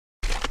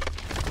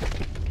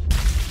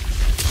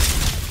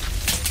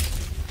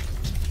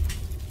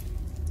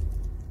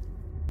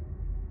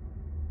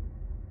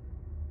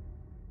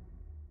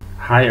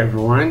Hi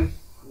everyone,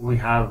 we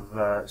have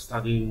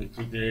studying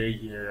today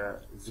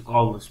the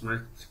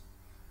Goldschmidt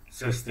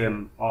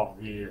system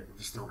of the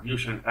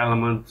distribution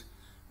element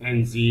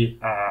in the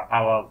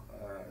our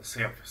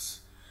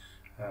surface,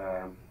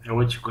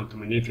 which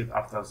contaminated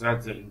after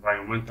that the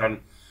environmental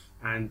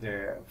and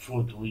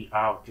food we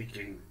are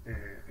taking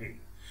in.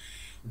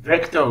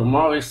 Victor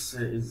Morris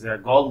is a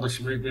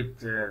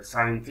Goldschmidt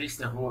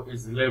scientist who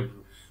is lived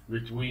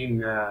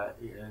between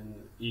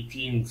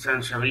 18th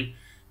century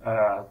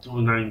to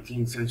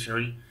 19th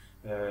century.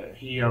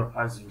 Here,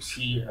 as you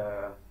see,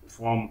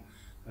 from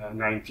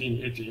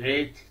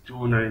 1988 to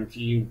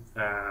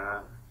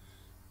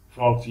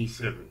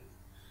 1947.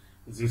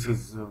 This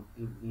is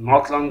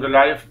not long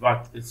life,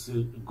 but it's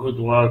a good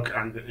work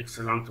and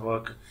excellent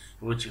work,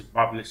 which is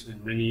published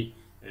in many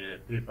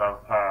papers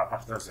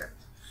after that.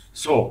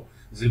 So,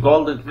 the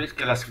Goldschmidt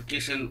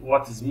classification,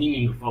 what is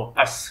meaning for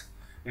us?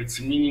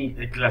 It's meaning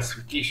a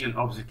classification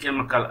of the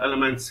chemical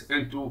elements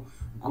into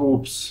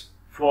groups.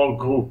 4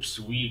 groups.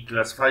 We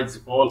classified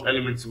all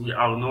elements we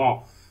are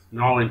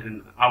knowing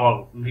in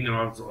our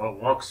minerals or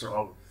rocks,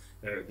 or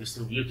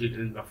distributed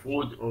in the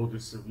food or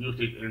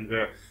distributed in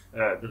the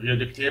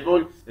periodic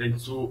table,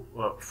 into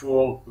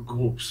 4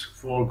 groups.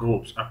 4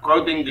 groups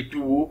according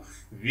to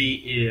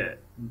the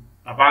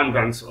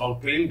abundance or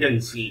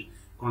tendency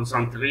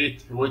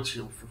concentrate which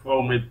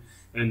formed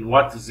and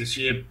what is the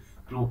shape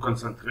to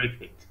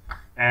concentrate it.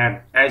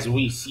 And as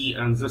we see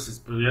in this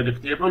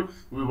periodic table,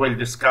 we will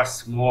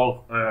discuss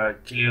more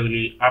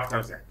clearly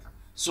after that.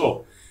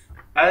 So,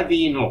 as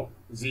we know,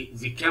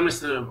 the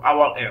chemistry of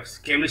our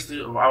Earth,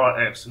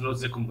 not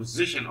the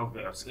composition of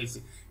the Earth, is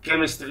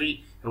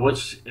chemistry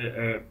which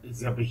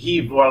is the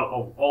behavior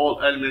of all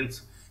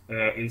elements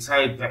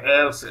inside the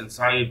Earth,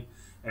 inside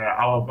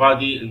our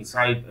body,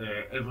 inside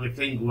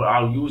everything we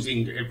are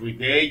using every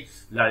day,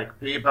 like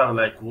paper,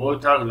 like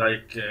water,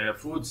 like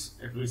foods,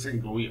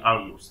 everything we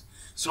are using.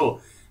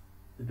 So,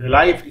 the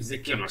life is the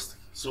chemistry.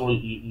 So,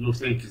 you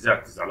think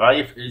that the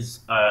life is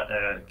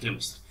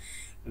chemistry,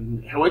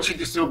 which is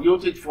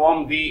distributed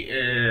from the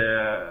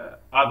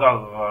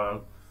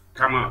other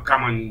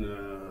common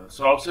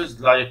sources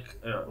like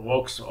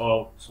rocks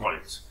or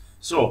soils.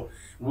 So,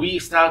 we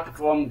start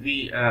from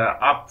the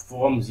up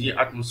from the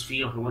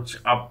atmosphere, which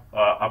up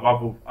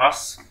above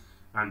us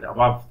and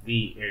above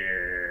the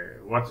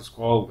what is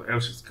called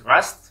Earth's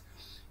crust.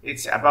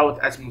 It's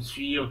about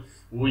atmosphere.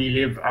 We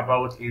live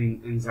about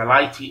in the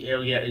lighty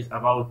area is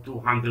about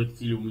 200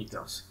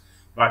 kilometers,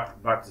 but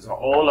the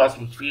whole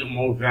atmosphere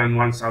more than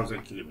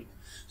 1,000 kilometers.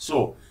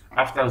 So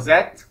after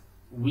that,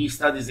 we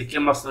study the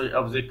chemistry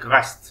of the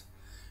crust.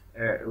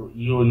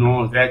 You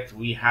know that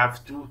we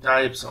have 2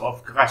 types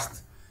of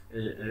crust.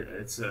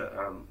 It's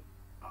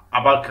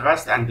upper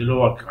crust and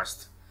lower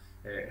crust,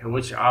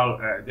 which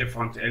are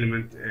different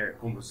element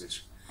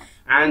composition.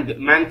 And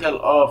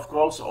mantle, of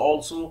course,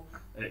 also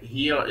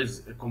here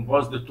is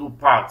composed of 2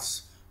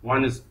 parts.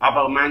 One is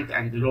upper mantle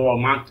and lower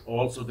mantle,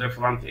 also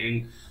different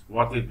in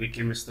what is the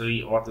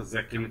chemistry, what is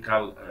the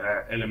chemical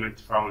element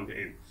found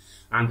in.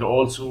 And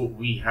also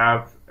we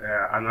have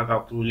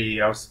another 2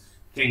 layers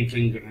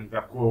thinking in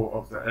the core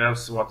of the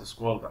Earth, what is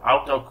called the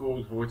outer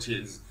core, which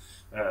is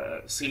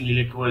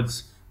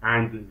semi-liquids,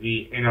 and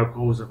the inner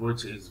core,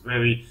 which is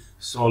very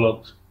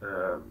solid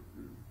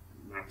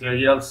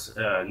materials,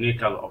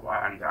 nickel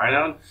and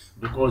iron,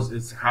 because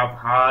it's have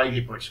high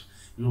pressure.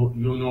 You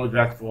know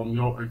that from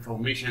your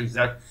information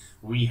that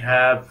we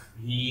have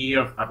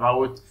here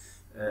about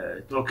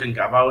talking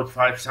about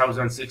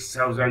 5,000,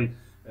 6,000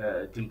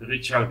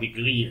 temperature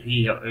degree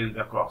here in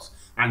the course,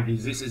 and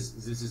this is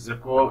the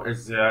core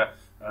is the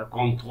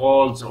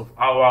controls of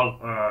our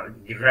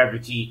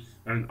gravity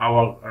and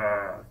our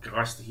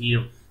crust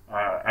here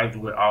as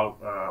we are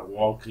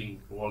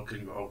walking or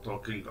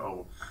talking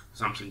or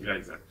something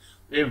like that.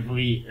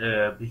 Every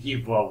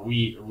behavior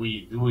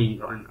we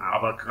doing on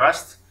our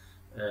crust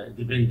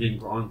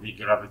depending on the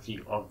gravity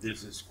of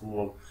this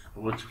core,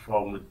 which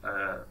formed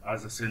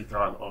as a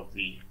central of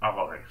the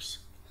our Earth.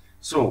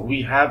 So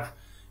we have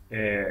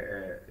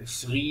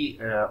 3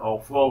 or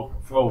 4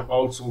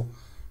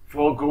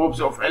 groups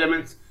of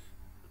elements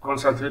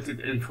concentrated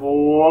in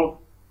 4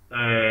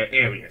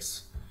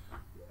 areas.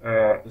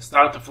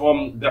 Start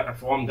from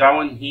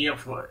down here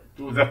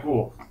to the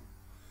core,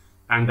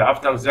 and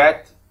after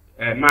that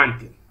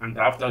mantle, and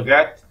after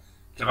that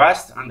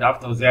crust, and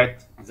after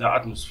that the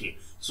atmosphere.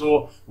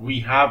 So we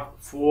have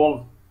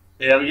 4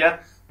 areas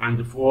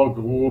and 4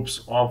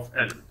 groups of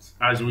elements,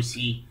 as we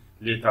see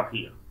later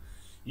here.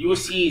 You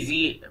see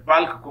the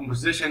bulk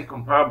composition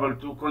comparable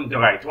to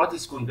chondrite. What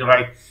is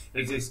chondrite?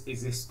 It is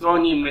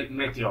stony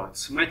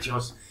meteors.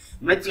 Meteors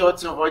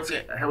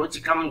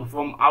which coming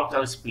from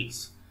outer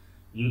space.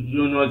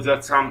 You know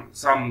that some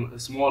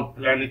small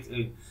planet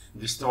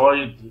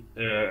destroyed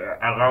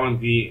around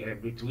the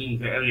between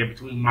the area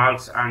between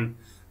Mars and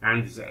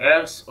the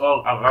Earth,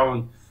 or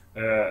around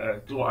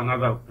to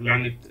another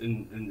planet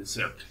in the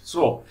circle.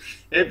 So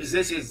if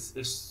this is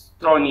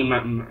stony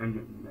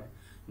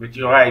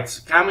meteorites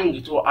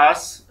coming to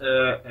us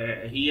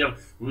here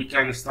we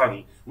can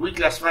study. We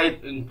classify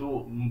it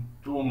into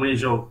two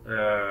major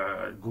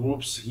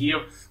groups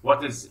here,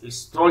 what is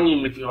stony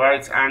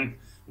meteorites and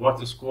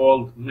what is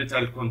called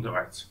metal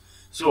chondrites.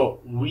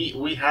 So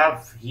we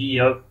have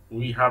here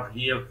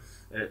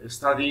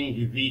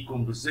studying the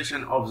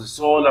composition of the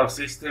solar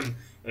system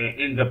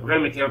in the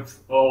primitive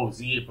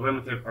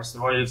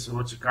asteroids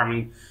which are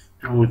coming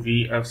to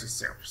the Earth's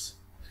surface.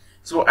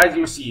 So as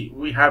you see,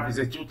 we have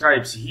the two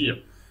types here.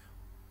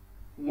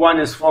 One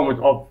is formed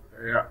of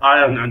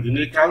iron and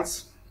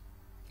nickels,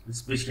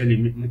 especially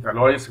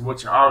metalloids,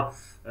 which are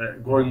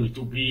going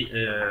to be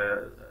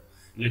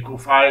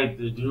liquefied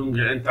during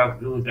the enter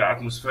through the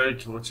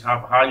atmospheric, which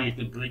have high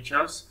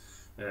temperatures.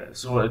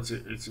 So it's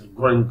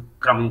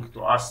coming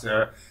to us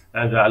as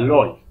an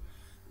alloy.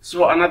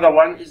 So another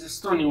one is a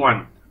stony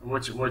one,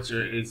 which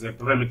is a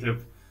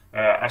primitive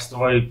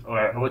asteroid,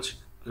 which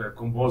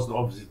composed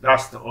of the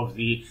dust of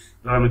the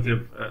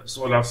primitive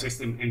solar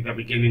system in the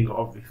beginning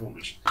of the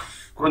formation.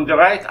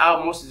 Chondrites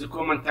are most of the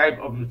common type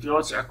of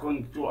meteors,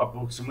 according to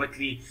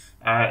approximately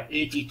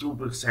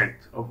 82%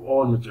 of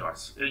all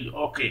meteors.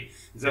 Okay,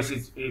 this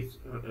is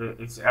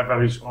it's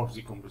average of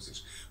the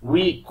composition.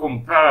 We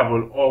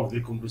comparable of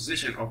the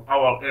composition of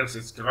our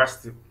Earth's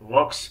crust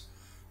rocks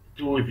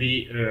to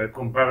the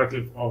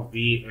comparative of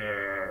the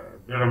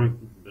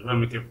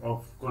primitive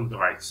of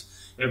chondrites.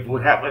 If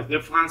we have a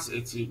difference,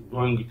 it's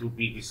going to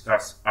be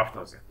discussed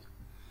after that.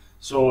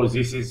 So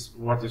this is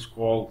what is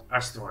called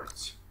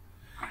asteroids.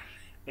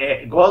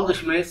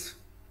 Goldschmidt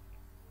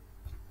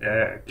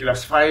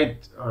classified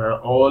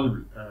all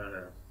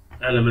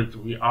elements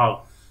we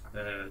are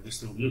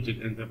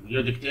distributed in the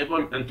periodic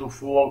table into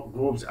 4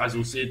 groups, as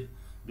we said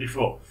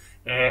before.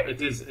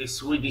 It is a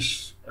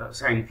Swedish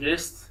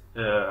scientist,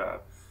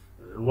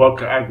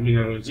 worker as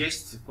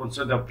mineralogist,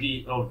 considered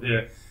P of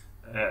the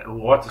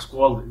what is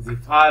called the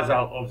father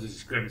of the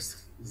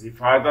geochemistry. The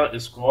father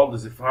is called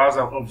the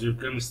father of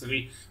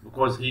geochemistry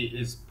because he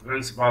is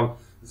principal.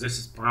 This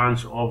is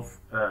branch of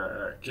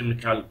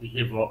chemical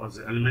behavior of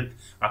the element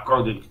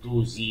according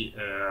to the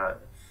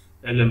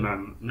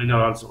element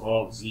minerals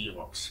or the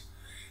rocks.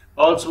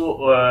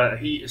 Also,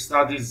 he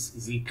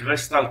studies the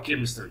crystal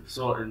chemistry.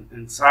 So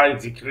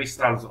inside the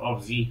crystals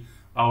of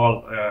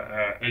our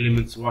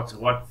elements, what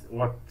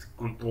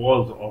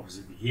controls of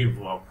the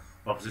behavior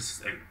of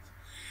this element.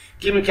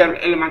 Chemical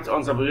elements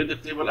on the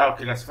periodic table are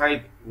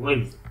classified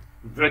with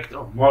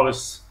Victor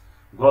Morris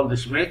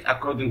Goldschmidt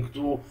according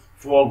to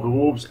 4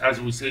 groups, as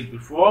we said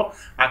before,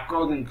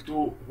 according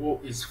to who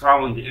is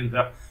found in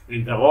the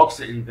rocks,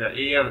 in the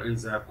air, in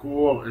the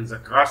core, in the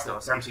crust,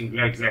 or something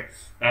like that,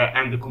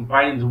 and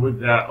combined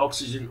with the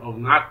oxygen or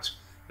not,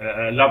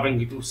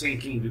 loving to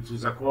sinking to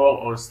the core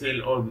or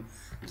still on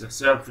the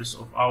surface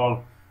of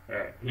our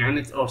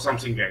planet or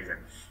something like that.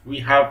 We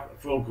have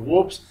 4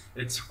 groups.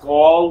 It's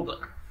called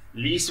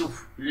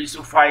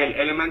lisophile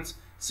elements,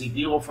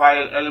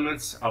 siderophile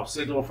elements, or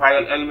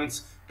siderophile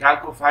elements,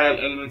 chalcophile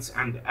elements,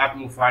 and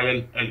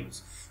atmophile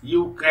elements.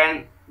 You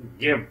can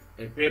give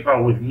a paper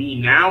with me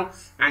now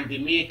and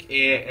make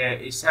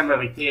a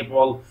summary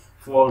table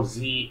for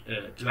the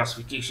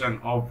classification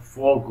of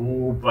 4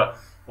 group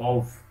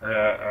of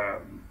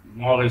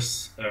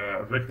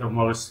Victor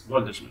Morris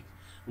Goldschmidt.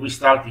 We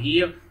start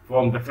here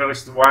from the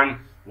first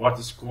one, what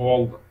is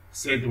called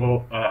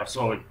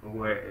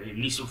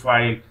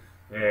lisophile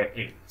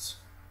elements.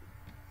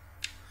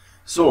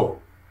 So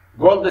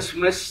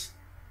Goldschmidt,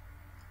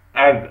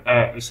 as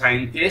a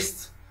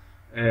scientist,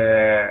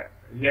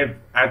 lived,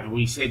 as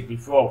we said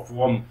before,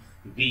 from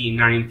the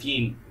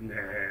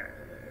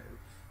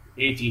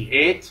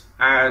 1988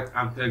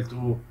 until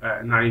to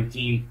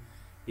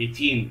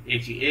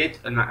 1888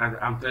 and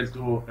until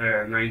to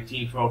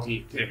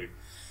 1943.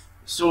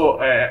 So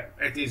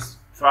it is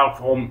far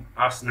from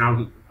us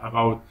now,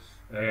 about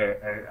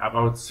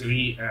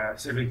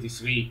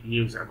 73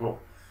 years ago.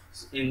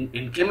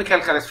 In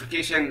chemical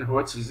classification,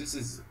 this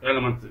is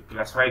element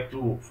classified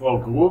to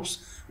 4 groups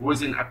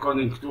within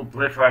according to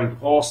preferred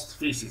host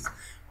species.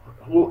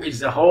 Who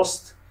is the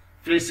host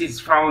species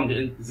found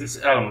in this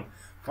element?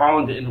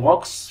 Found in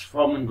rocks,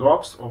 forming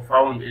rocks, or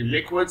found in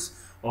liquids,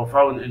 or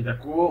found in the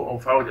core,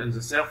 or found in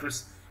the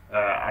surface,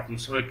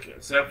 atmospheric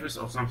surface,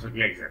 or something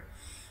like that.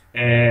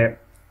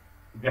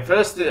 The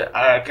first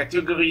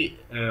category,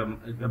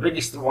 the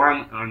biggest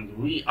one, and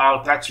we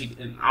are touched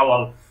in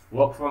our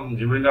work from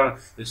Gemini,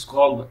 is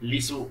called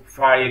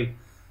lisophile,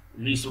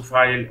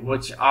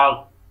 which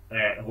are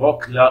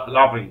rock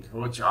loving,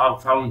 which are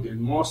found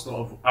in most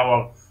of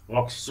our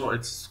rocks. So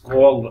it's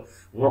called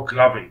rock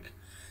loving.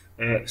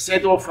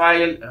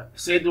 Siderophile,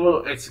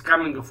 it's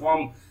coming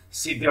from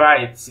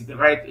siderite.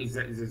 Siderite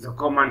is a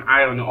common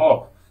iron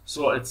ore.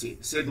 So it's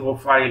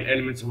siderophile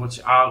elements which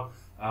are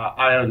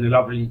iron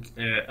loving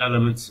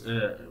elements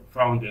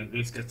found in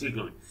this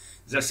category.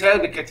 The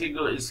third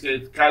category is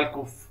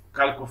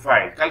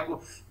chalcophile.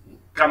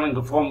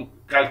 Coming from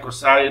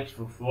chalcocite,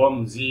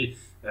 from the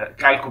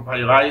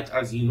chalcopyrite,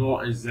 as you know,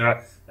 is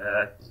the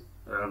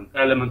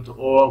element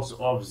ores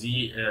of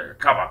the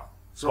copper.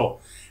 So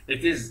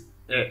it is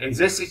in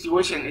this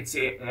situation,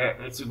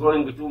 it's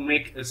going to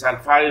make a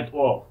sulfide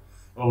ore,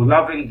 or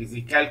loving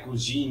the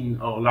chalcogene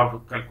or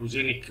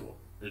chalcogenic ore.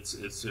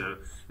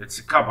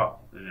 It's copper,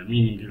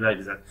 meaning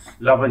like that,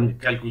 loving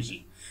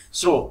chalcogene.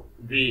 So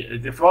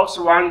the first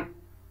one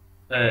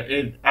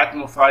is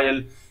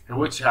atmophile,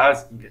 which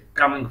has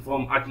coming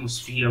from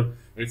atmosphere.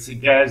 It's a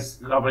gas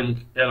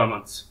loving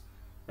elements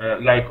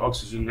like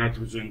oxygen,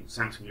 nitrogen,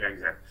 something like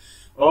that,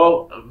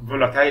 or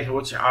volatile,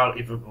 which are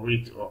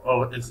evaporate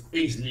or is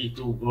easily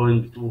to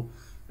going to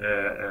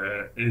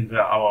in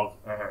our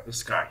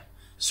sky.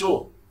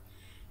 So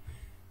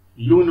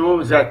you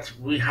know that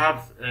we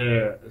have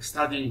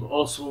studying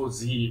also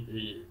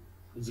the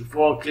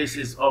 4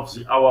 cases of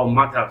our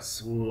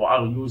matters we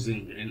are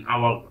using in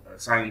our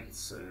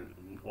science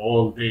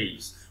all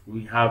days.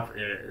 We have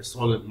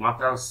solid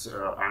matters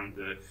and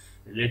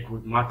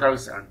liquid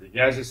matters and the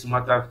gaseous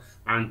matter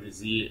and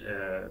the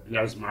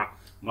plasma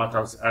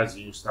matters, as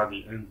you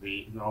study in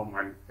the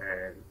normal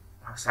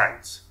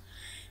science.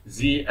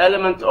 The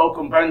element or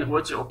compound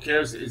which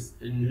occurs is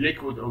in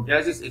liquid or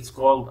gases, it's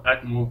called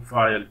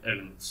atmophile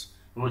elements,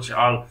 which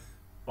are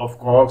of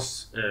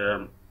course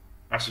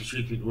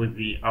associated with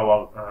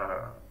our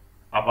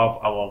above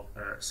our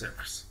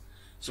surface.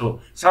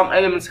 So some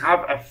elements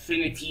have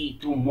affinity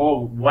to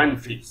more one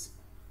phase.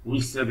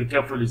 We should be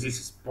careful with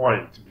this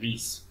point,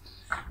 please,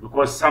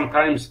 because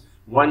sometimes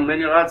one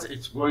minerals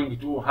it's going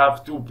to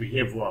have two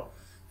behavior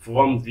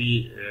from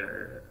the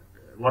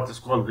what is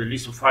called the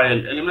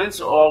lisophile elements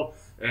or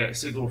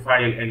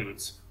pseudophile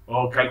elements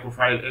or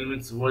chalcophile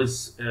elements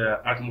with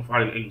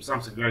atmophile elements,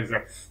 something like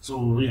that. So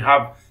we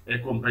have a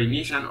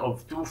combination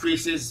of two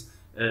phases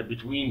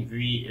between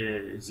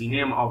the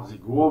name of the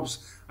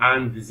groups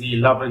and the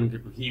loving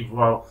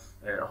behavior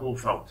who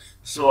found.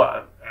 So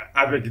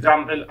as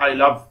example, I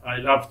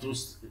love to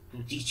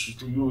teach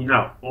to you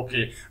now,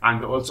 okay,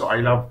 and also I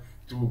love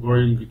to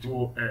going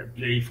to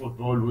play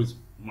football with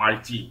my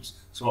teams.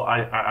 So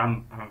I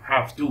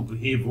have two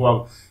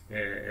behavior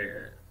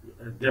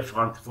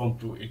different from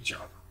to each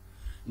other.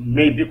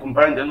 Maybe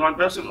combined in one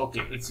person,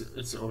 okay,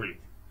 it's already.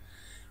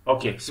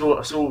 Okay,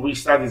 so we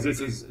study this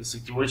is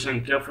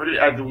situation carefully,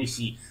 as we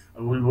see.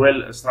 We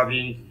will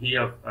studying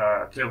here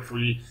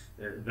carefully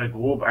the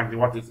group and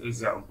what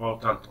is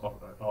important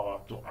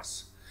to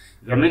us.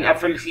 The main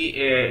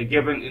affinity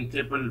given in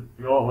table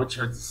below, which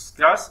I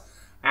discussed,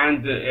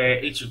 and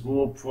each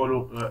group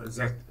follow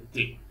that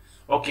table.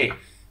 Okay,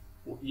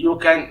 you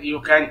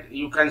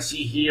can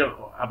see here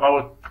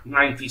about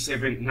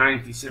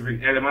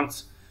 97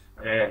 elements.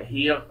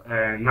 Here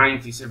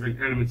 97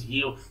 elements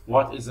here.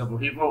 What is the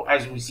behavior?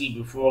 As we see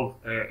before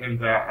in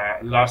the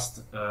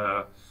last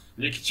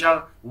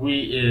lecture,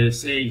 we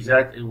say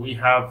that we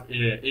have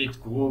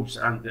 8 groups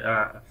and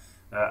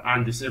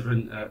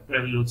 7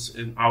 periods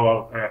in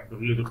our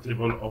periodic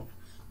table of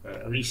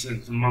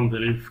recent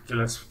Mendeleev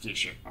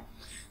classification.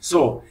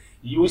 So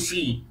you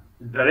see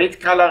the red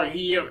color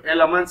here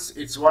elements,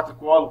 it's what we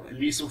call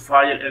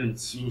lisophile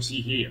elements. You see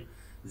here,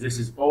 this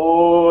is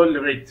all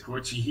red,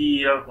 which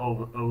here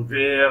or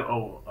there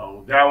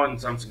or down,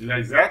 something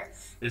like that.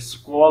 It's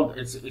called,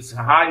 it's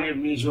highly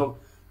measured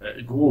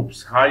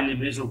groups, highly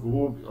measured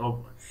group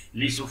of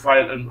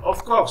lisophile. And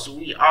of course,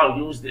 we are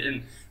used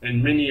in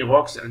many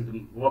rocks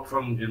and rock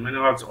forming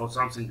minerals or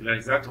something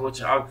like that,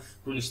 which are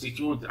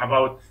constitute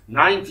about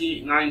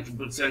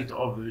 90%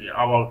 of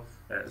our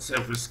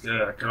surface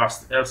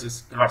crust,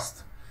 Earth's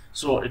crust.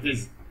 So it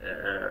is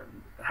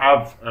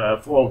have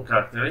 4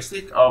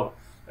 characteristics of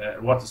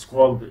what is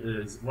called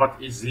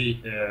what is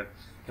the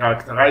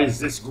characterize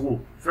this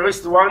group.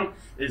 First one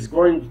is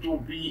going to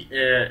be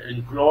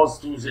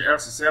enclosed to the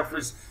Earth's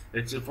surface.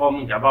 It's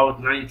forming about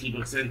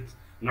 90%,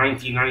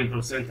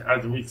 99%,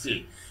 as we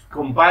say,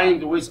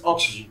 combined with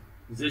oxygen.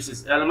 This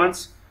is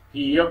elements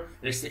here.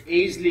 It's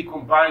easily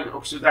combined,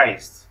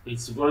 oxidized.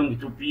 It's going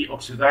to be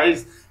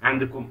oxidized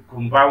and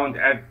compound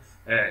at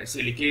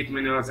silicate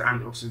minerals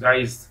and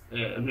oxidized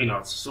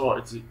minerals. So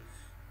it's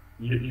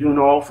you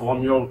know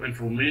from your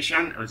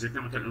information, the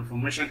chemical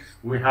information,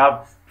 we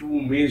have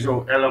 2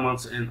 major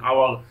elements in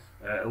our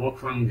rock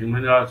forming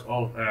minerals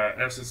or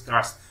Earth's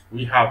crust.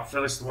 We have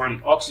first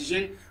one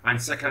oxygen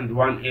and second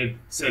one is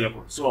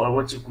silicon. So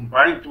what you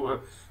combine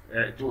to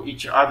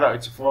each other,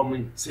 it's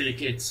forming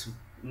silicates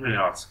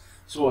minerals.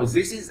 So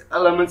this is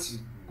elements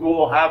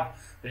go have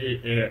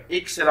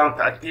excellent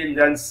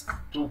attendance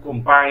to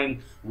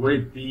combine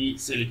with the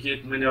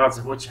silicate minerals,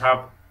 which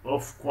have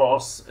of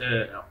course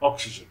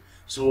oxygen.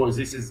 So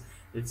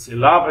it's a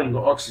loving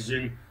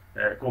oxygen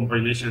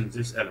combination.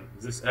 These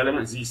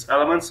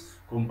elements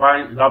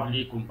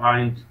lovely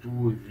combined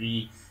to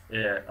the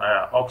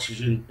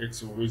oxygen.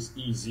 It's always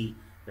easy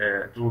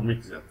to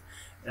mix them.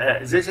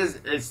 This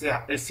is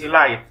it's a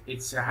light.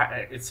 It's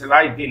a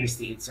light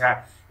density. It's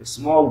a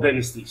small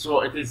density.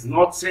 So it is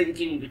not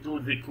sinking to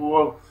the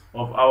core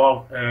of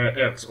our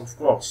Earth, of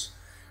course,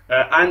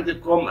 and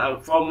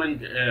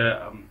forming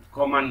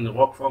common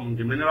rock forming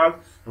mineral,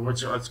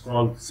 which is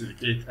called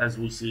silicate, as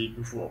we see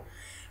before.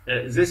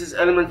 This is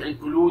element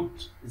include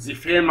the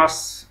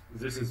famous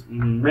This is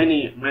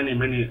many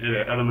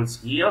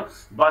elements here,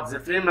 but the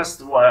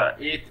famous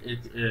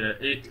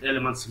eight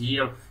elements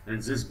here in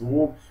this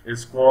group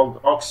is called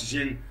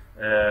oxygen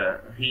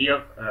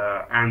here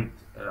and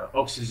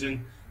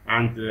oxygen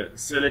and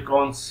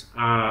silicons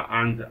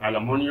and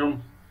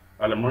aluminium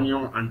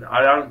and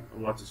iron,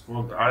 what is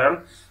called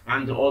iron,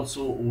 and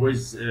also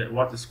with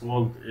what is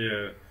called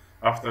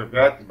after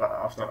that,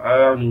 after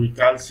iron, with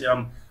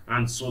calcium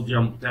and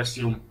sodium,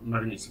 potassium,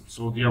 magnesium.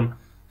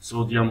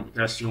 Sodium,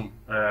 potassium,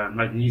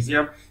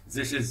 magnesium.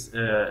 This is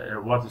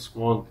what is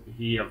called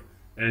here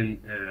in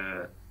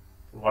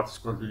what is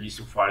called the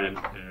lisophile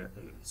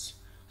elements.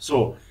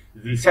 So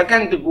the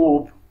second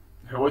group,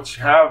 which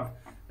have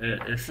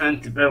a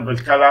faint purple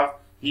color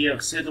here,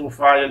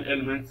 siderophile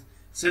element.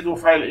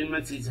 Siderophile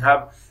elements is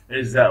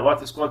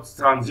what is called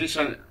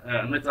transition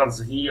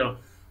metals here,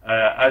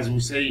 as we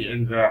say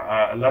in the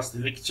last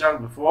lecture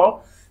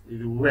before.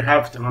 We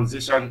have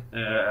transition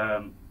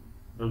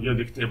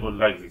periodic table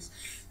like this.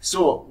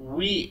 So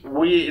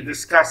we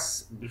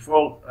discussed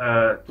before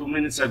 2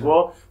 minutes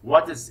ago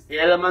what is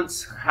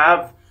elements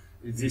have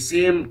the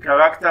same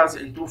characters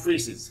in two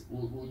phases.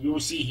 You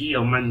see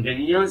here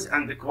manganese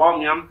and the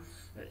chromium.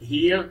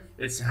 Here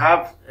it's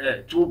have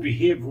two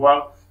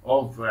behavior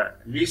of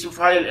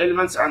lisophile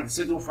elements and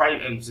siderophile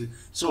elements.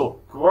 So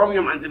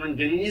chromium and the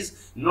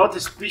manganese not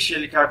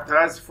especially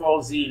characterized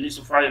for the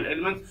lisophile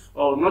element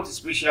or not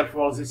special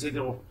for the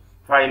siderophile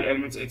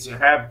elements. It's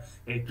have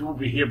two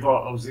behavior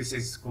of this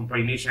is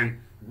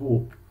combination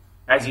group,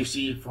 as you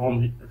see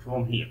from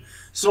here.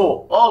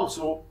 So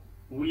also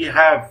we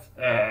have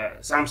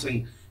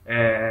something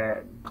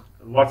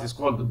what is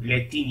called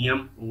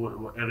platinum,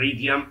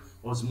 iridium,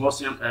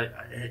 osmosium.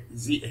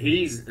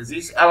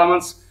 These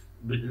elements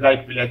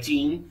like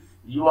platinum,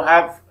 you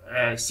have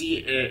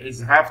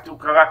have two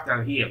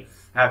characters here.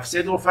 Have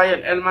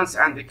siderophile elements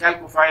and the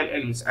chalcophile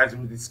elements, as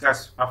we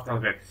discussed after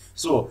that.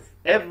 So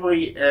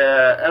every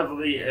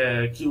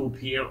cube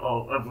here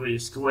or every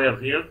square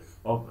here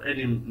of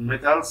any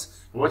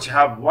metals which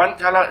have one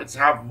color, it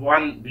have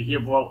one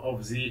behavior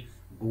of the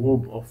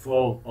group of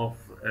four of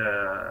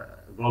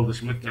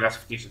Goldschmidt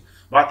classification.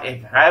 But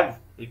it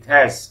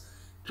has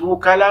two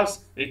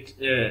colors.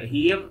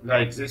 Here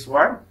like this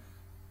one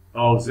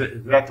or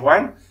that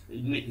one.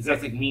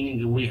 That is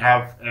meaning we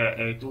have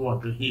two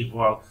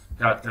behavioral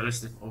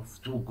characteristic of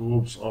two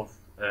groups of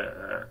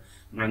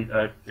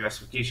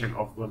classification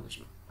of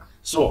Goldschmidt.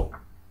 So,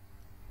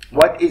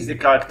 what is the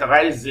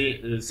characterize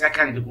the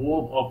second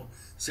group of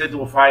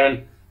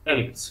siderophile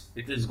elements?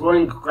 It is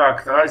going to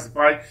characterized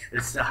by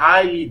its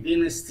highly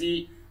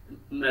density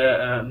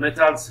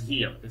metals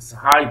here. It's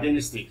high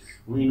density.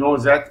 We know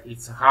that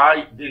it's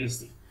high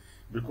density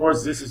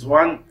because this is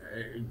one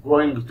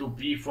going to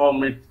be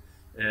formed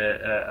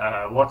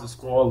what is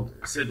called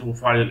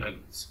siderophile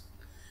elements.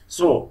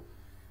 So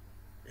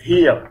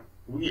here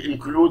we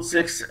include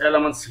 6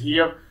 elements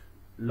here,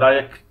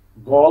 like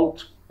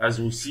gold, as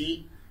we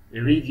see,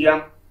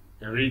 iridium,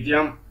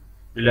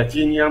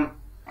 platinum,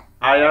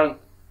 iron.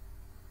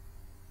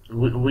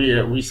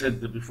 We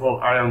said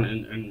before iron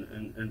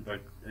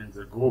in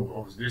the group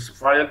of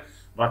lisophile,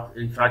 but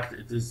in fact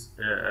it is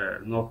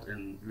not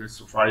in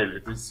lisophile,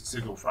 it is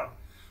siderophile.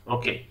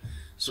 Okay,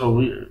 so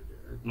it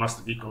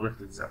must be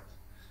corrected that.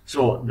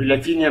 So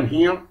platinum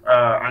here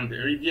and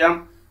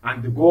iridium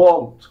and the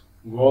gold.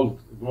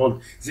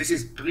 This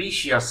is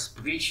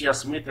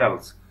precious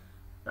metals.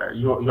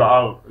 You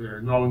are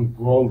knowing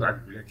gold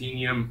and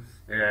platinum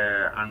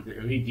and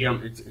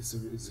iridium.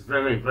 It's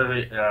very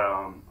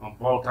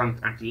important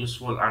and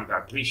useful and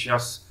a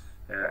precious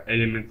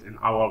element in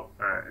our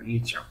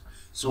nature.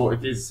 So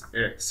it is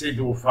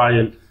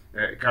siderophile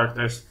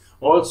characters.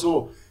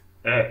 Also,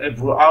 if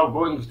we are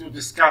going to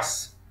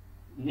discuss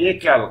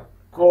nickel,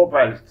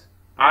 cobalt,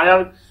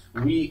 iron,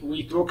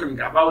 we talking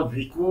about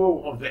the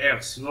core of the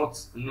earth,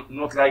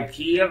 not like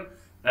here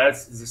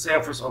as the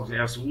surface of the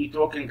earth. We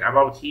talking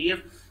about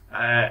here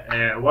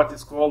what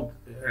is called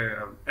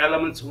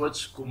elements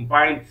which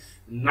combine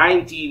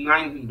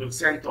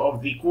 99%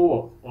 of the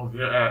core of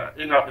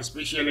the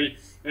especially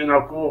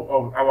inner core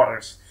of our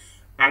earth.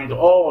 And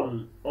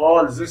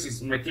all this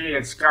is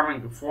materials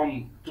coming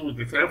from to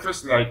the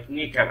surface like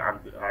nickel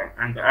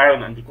and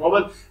iron and the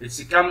cobalt.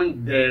 It's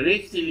coming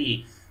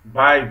directly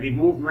by the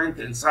movement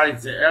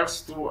inside the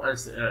earth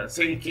to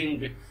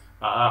sinking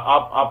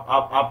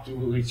up to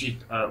reach it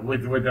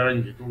with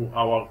weathering to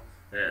our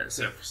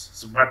surface.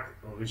 So, but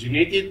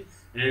originated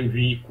in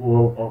the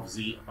core of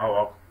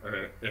our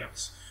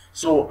earth.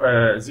 So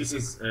this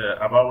is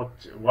about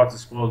what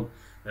is called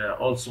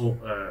also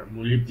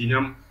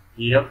molybdenum.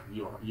 Here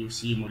you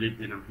see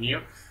molybdenum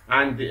here,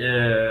 and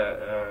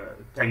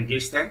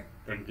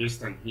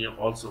tungsten here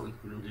also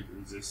included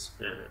in this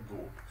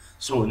group.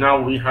 So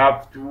now we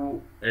have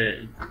two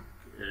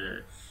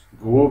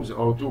groups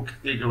or two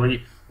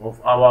categories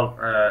of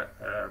our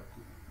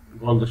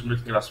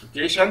Goldschmidt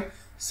classification: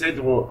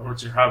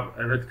 which have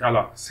a red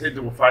color,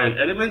 siderophile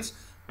elements,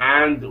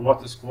 and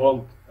what is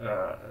called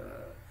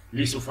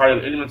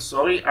lisophile elements.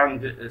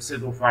 And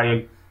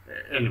siderophile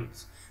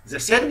elements. The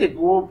third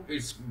group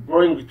is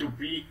going to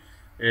be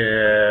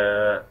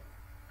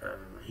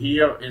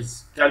here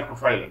is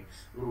chalcophyllene.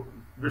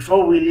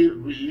 Before we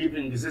leave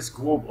in this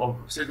group of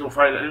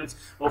pseudophile elements,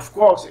 of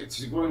course,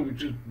 it's going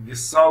to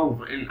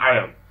dissolve in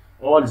iron.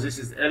 All this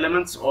is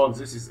elements,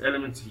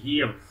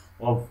 here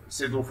of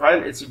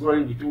pseudophile, it's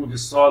going to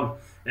dissolve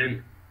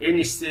in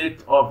any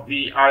state of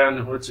the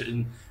iron, which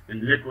in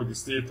liquid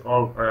state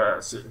or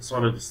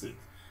solid state.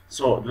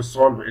 So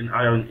dissolve in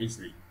iron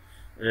easily.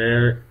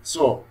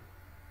 So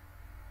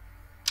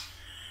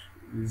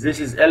this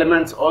is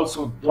elements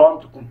also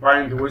don't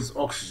combine with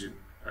oxygen,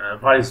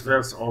 vice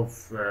versa of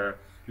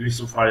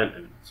lithophile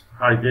elements.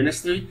 High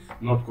density,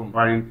 not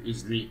combined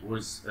easily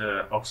with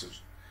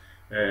oxygen.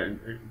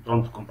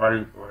 Don't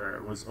combine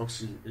with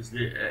oxygen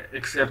easily,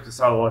 except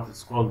what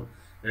is called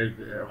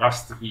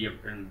rust here,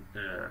 and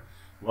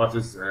what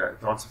is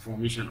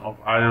transformation of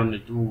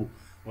iron to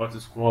what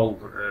is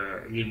called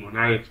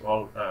limonite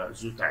or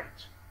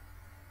zootite.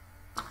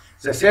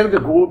 The third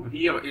group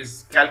here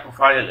is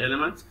chalcophyll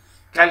elements.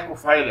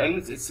 Chalcophyll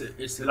elements,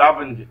 it's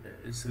 11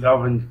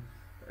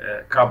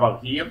 copper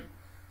here,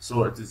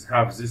 so it is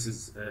have this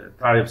is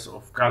types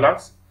of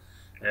colors.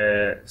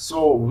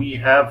 So we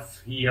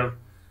have here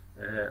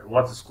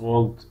what is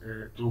called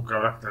two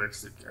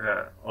characteristic,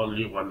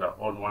 only one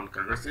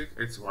characteristic.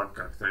 It's one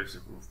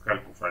characteristic of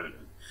chalcophyll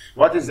element.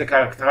 What is the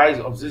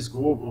characterization of this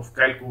group of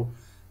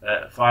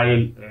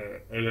chalcophyll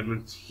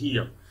element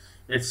here?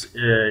 It's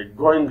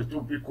going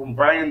to be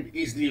combined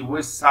easily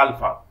with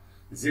sulfur.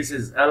 This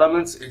is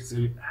elements, it's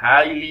a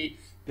highly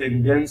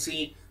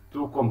tendency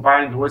to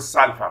combine with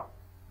sulfur.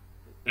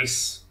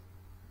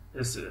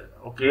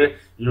 Okay,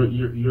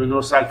 you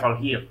know sulfur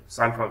here.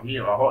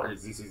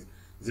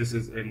 This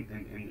is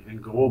in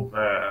group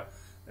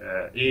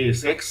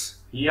A6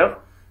 here.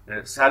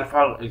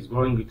 Sulfur is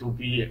going to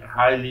be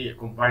highly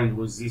combined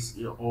with this.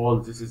 All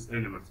this is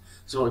elements.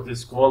 So it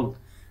is called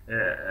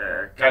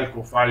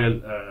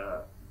chalcophyll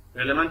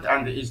element,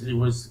 and easily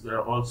with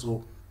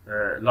also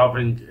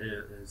loving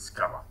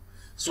scaba.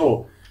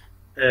 So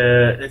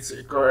it's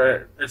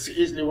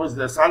easily with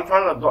the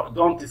sulfur.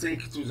 Don't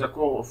think to the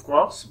core, of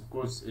course,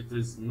 because it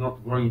is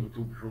not going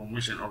to be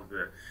formation of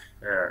the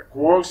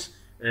cores.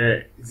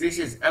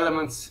 These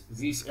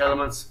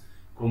elements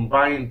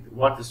combined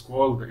what is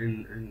called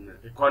in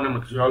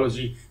economic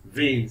geology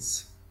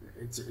veins.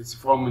 It's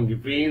forming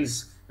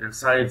veins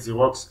inside the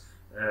rocks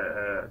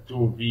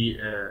to be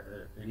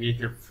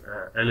native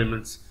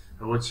elements,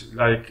 which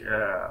like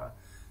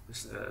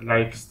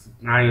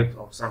stibnite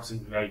or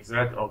something like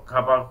that, or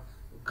copper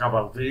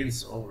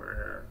veins,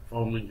 or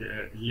forming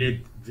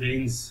lead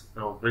veins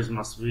or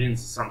bismuth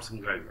veins,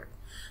 something like that.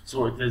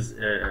 So it is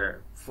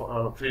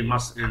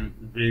famous in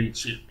vein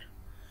shape.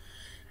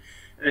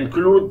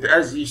 Include,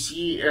 as you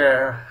see,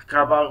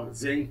 copper,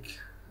 zinc,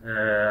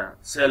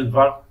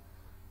 silver,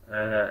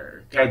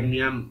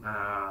 cadmium,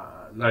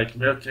 like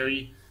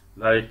mercury,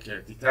 like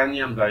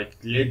titanium, like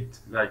lead,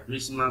 like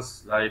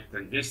bismuth, like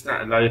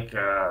tungsten, like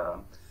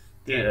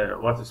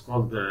what is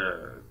called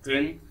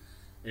tin,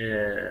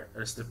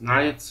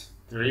 stibnite,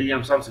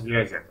 beryllium, something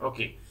like that.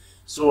 Okay,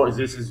 so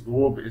this is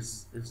group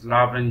is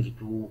loving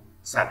to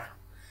sulfur.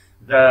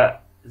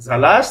 The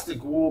last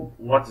group,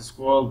 what is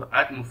called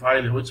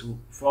atmophile, which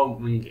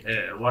forming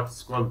what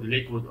is called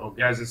liquid or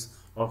gases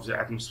of the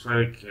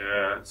atmospheric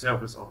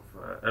surface of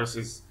Earth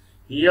is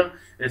here.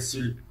 It's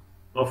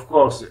of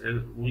course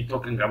we're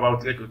talking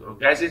about liquid or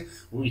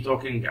gases. We're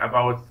talking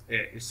about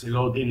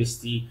low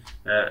density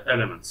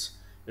elements.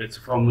 It's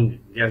forming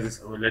gases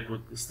or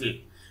liquid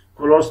state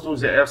close to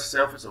the Earth's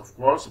surface, of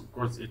course,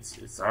 because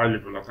it's highly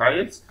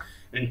volatile.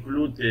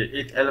 Include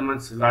 8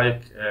 elements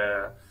like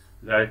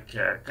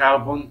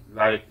carbon,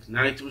 like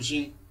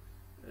nitrogen,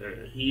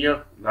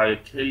 here,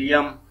 like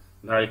helium,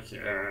 like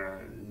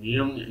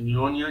neon,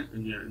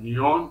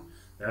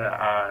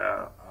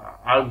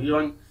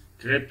 argon,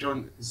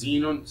 krypton,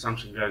 xenon,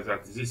 something like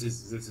that. This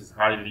is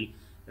highly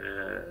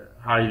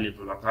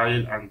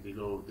volatile and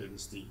low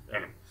density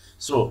element.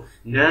 So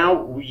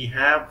now we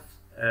have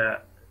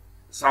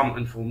some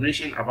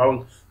information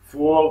about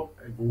 4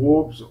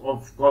 groups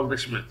of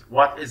Goldschmidt.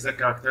 What is the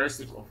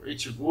characteristic of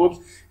each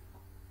group?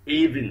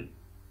 Even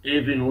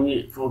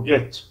we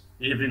forget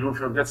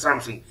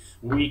something,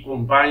 we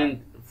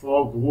combined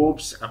 4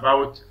 groups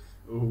about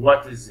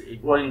what is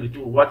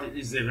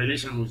the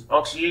relation with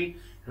oxygen,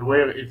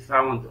 where it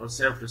found on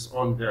surface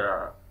on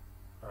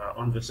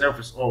the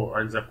surface or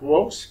on the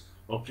cores.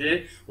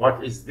 Okay,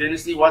 what is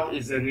density? What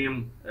is the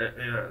name?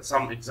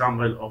 Some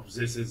example of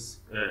this is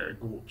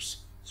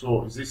groups.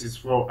 So this is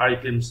 4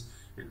 items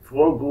in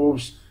 4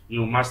 groups.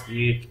 You must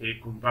make a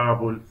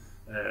comparable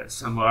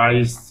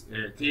summarized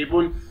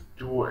table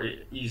to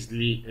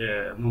easily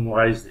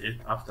memorize it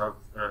after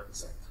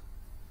that.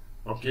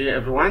 Okay,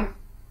 everyone?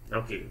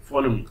 Okay,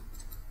 follow me.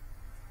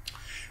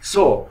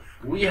 So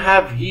we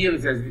have here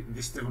the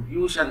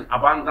distribution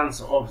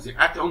abundance of the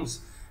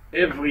atoms,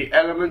 every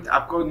element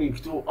according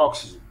to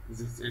oxygen.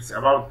 It's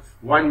about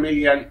 1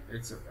 million.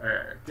 It's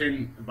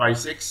 10 by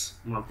 6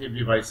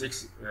 multiplied by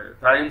 6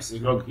 times a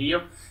log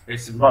here.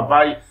 It's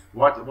by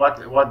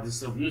what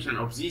distribution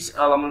of these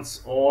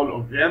elements, all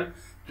of them,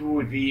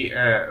 to the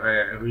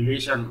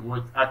relation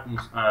with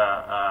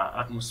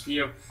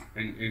atmosphere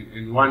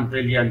in 1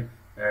 billion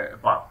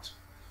part.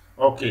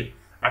 Okay.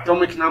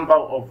 Atomic number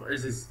of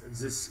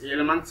this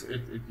element,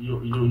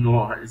 you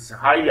know, it's a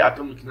highly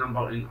atomic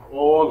number in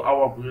all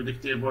our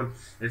periodic table.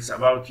 It's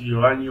about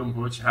uranium,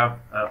 which have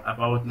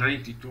about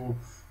 92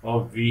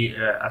 of the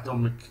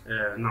atomic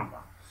number.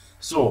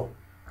 So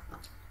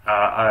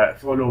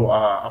follow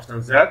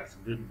after that,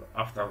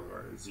 after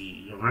the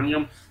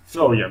uranium,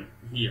 thorium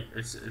here.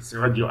 It's a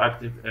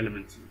radioactive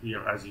element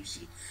here, as you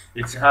see.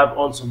 It have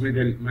also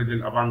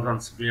middle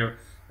abundance per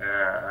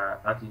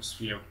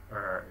atmosphere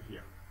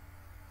here.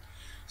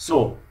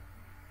 So,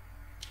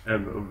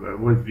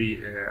 with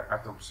the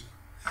atoms.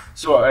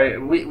 So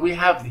we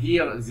have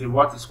here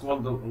what is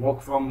called the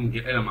rock-forming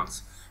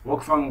elements.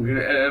 Rock-forming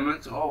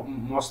elements,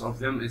 most of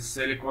them is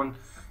silicon,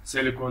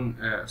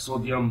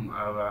 sodium,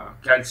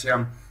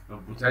 calcium,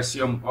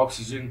 potassium,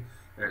 oxygen,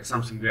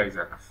 something like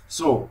that.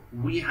 So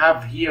we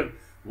have here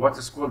what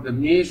is called the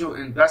major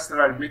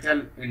industrial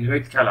metal in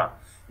red color.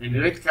 In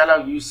red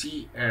color, you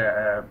see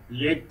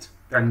lead,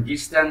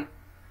 tungsten,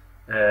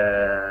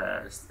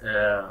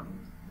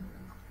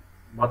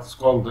 what's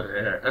called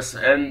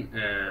SN,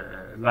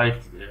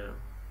 like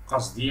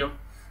qasdir,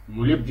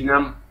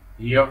 molybdenum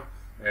here,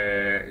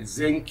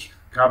 zinc,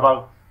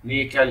 copper,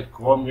 nickel,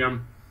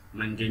 chromium,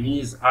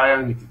 manganese,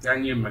 iron,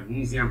 titanium,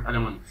 magnesium,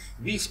 aluminum.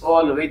 These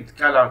all red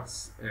colored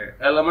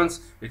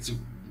elements,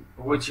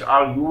 which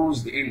are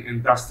used in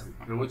industry,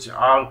 which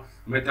are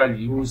metal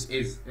used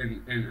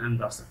in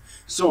industry.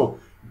 So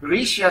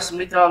precious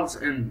metals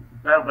in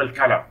purple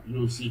color,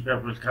 you see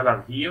purple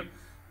color here,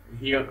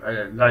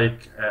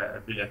 like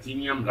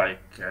platinum, like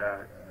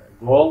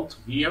gold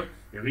here,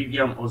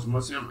 iridium,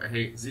 osmium.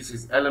 This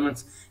is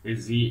elements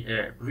is the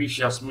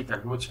precious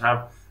metal, which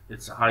have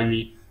its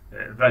highly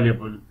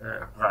valuable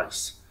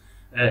price.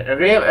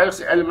 Rare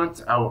earth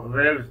element, or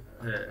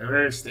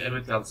rarest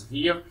metals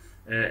here,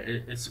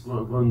 it's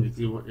going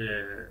to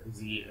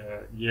the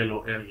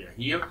yellow area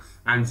here,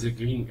 and the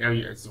green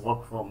area is the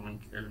rock forming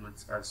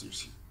elements, as you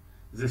see.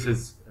 This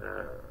is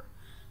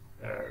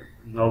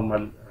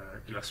normal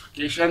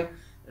classification.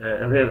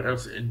 Rare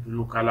earth in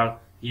blue color.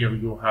 Here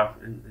you have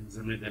in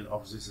the middle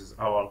of this is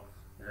our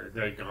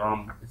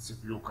diagram. It's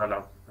blue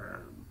color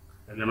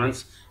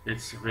elements.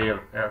 It's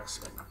rare earth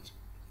elements.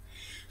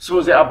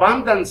 So the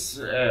abundance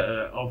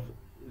of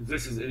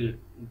this is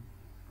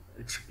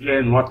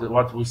explain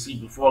what we see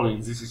before in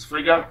this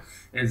figure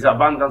is the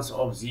abundance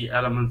of the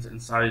elements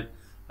inside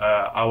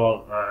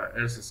our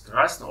Earth's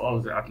crust, or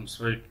the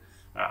atmospheric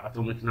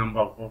atomic number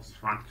of the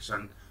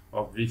function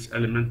of this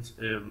element,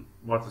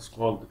 what is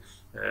called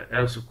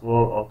Earth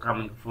core, or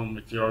coming from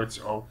meteorites,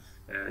 or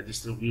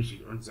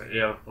distribution on the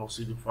air, or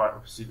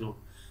siderophile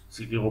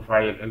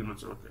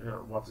elements, or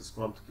what is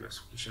called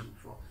classification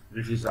before.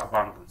 This is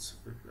abundance,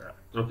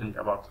 talking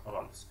about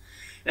abundance.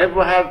 If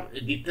we have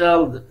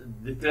detailed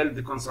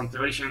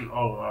concentration,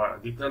 or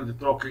detailed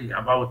talking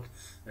about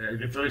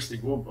the first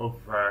group of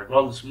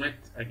Goldschmidt,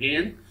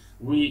 again,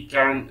 we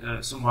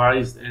can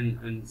summarize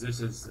in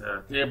this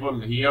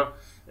table here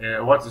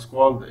what is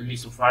called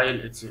lithophile.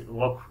 It's a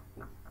rock.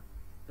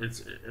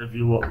 It's, if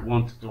you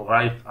want to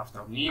write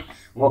after me,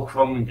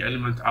 rock-forming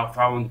elements are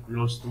found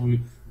close to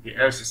the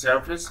Earth's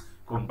surface,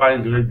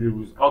 combined readily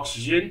with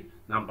oxygen.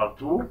 Number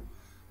 2.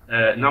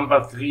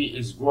 Number 3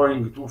 is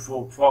going to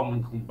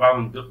forming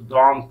compound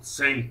don't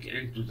sink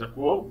into the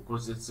core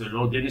because it's a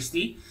low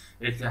density.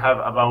 It have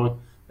about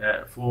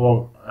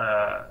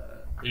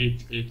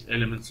 8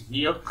 elements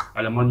here: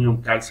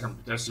 aluminum, calcium,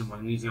 potassium,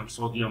 magnesium,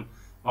 sodium,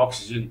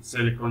 oxygen,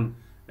 silicon,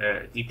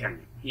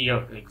 titanium.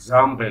 Here,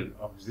 example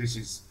of this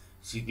is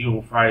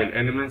siderophile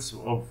elements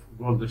of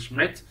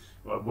Goldschmidt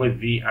with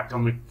the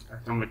atomic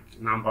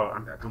number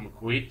and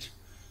atomic weight.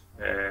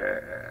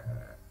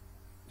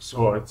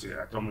 So it's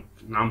atomic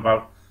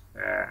number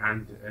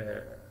and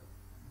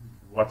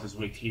what is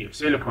weight here?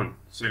 Silicon.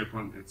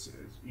 It's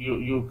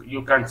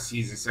you can't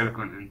see the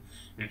silicon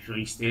in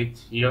free state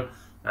here,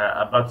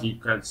 but you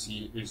can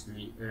see is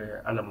the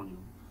aluminum.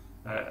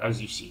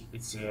 As you see,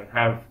 it's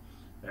have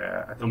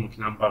atomic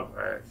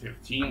number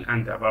 13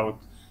 and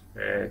about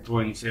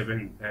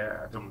 27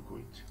 atomic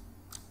weight.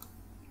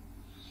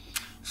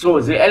 So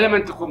the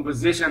element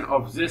composition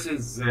of this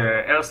is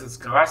Earth's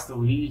crust.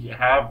 We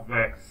have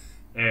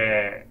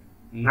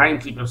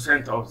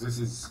 90% of this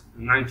is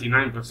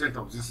 99%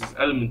 of this is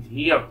element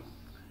here.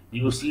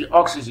 You see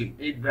oxygen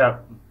is the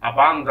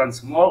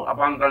more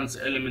abundance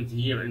element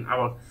here in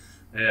our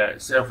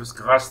surface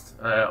crust,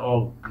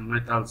 or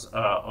metals,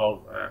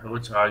 or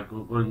which are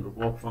going to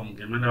work from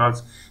the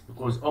minerals,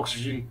 because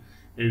oxygen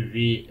is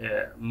the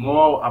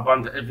more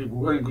abundant. If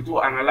we're going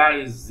to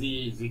analyze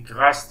the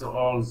crust,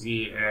 or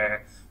the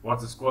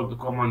what is called the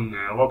common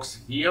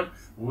rocks here,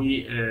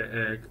 we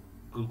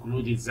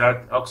concluded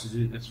that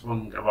oxygen is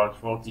from about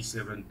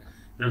 47%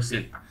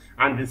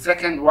 And the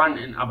second one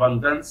in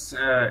abundance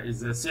is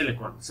the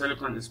silicon.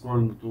 Silicon is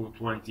going to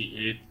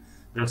 28%.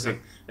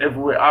 If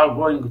we are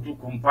going to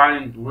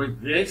combine with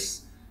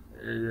this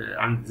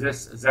and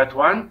that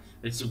one,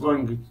 it's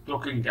going to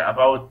talking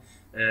about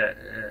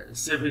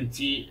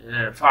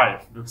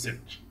 75%.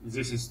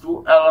 This is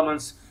two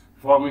elements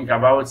forming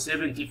about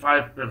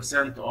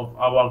 75% of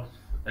our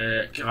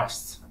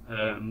crust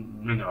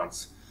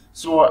minerals.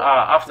 So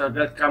after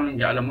that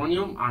coming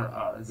aluminum,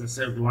 the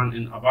third one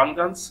in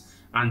abundance,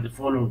 and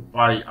followed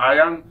by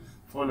iron,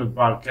 followed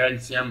by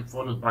calcium,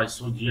 followed by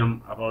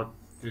sodium about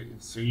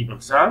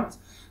 3%,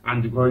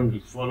 and going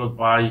followed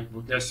by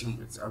potassium,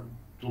 it's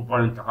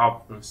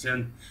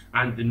 2.5%,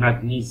 and the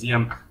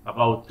magnesium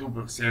about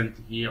 2%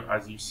 here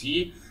as you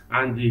see,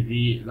 and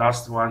the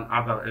last one,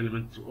 other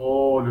element,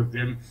 all of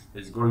them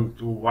is going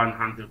to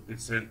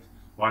 100%.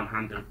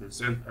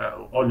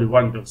 Only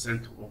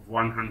 1% of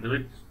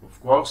 100,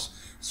 of course.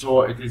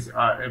 So it is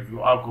if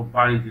you are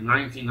combined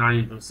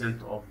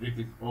 99% of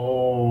it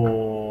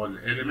all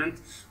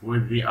element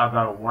with the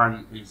other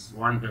one is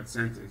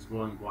 1% is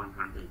going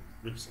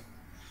 100%.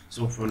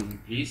 So follow me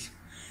please.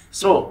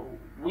 So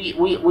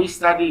we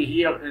study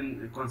here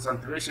in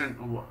concentration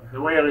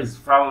where is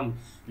found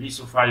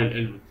lithophile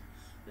element.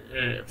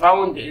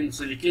 Found in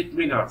silicate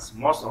minerals.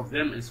 Most of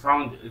them is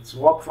found, it's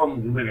rock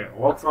forming minerals.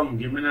 Rock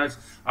forming minerals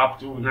up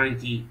to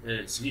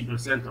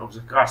 93% of the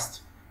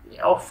crust.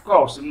 Of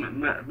course,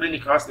 many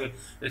crust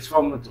is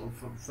formed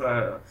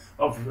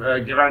of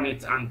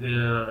granite and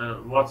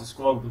what is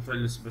called the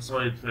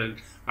basalt fill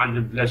and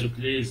the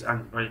plagioclase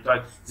and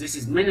biotite. This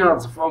is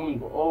minerals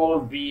forming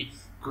all the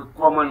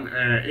common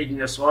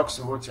igneous rocks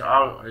which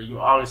you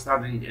are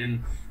studying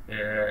in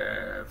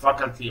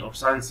Faculty of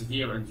Science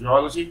here in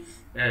Geology.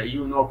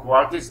 You know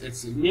quartz,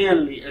 it's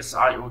mainly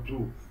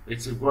SiO2.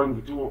 It's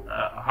going to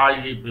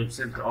highly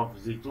percent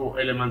of the two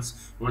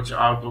elements which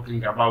are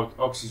talking about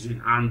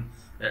oxygen and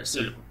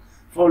silicon,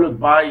 followed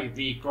by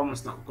the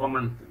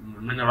common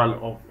mineral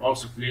of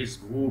orthoclase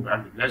group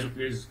and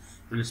plagioclase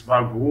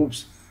feldspar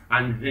groups,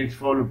 and then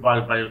followed by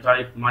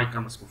biotite, mica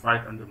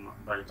muscovite, and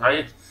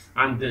biotite,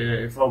 and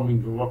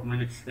forming the rock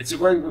mineral. It's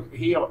going to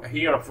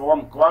here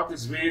from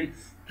quartz vein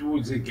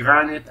to the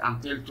granite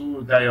until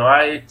to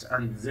diorite,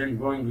 and then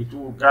going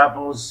to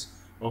gabbros,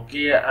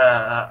 okay,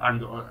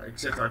 and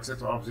etc.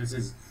 Of this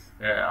is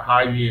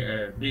highly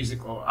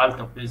basic or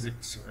ultra basic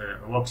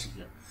rocks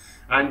here,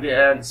 and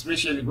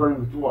especially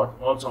going to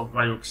also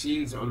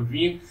bioxenes,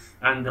 olivine,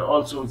 and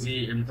also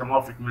the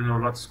metamorphic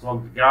mineral what's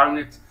called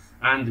garnet,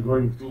 and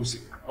going to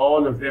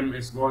all of them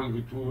is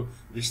going to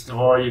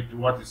destroy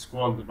what is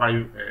called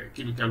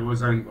biochemical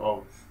weathering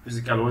or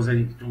physical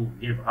weathering to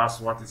give us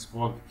what is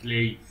called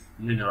clay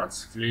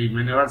minerals. Clay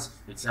minerals,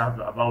 it's have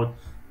about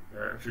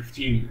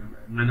 15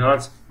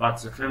 minerals, but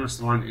the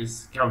famous one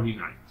is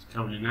kaolinite.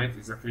 Kaolinite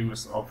is the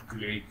famous of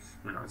clay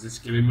minerals. This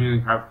clay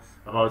mineral have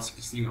about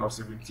 16 or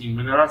 17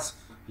 minerals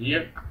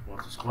here,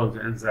 what is called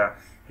in the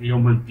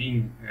human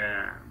being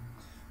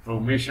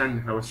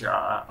formation, which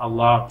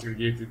Allah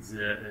created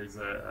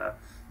the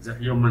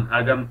human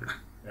Adam,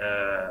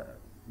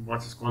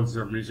 what is called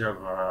the major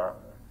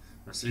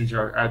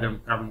messenger Adam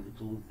coming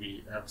to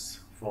the earth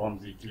from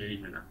the clay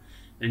mineral.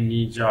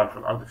 إني جعل في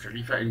الأرض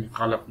خليفة إني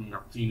خلق من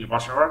الطين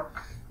بشرا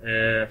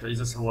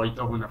فإذا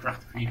سويته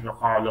نفخت فيه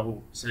فقع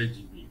له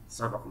ساجدين.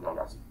 صدق الله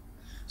العظيم.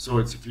 So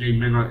it's a clay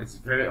mineral. It's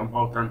very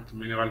important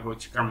mineral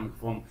which coming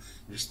from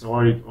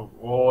destroyed of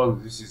all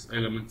this is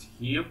element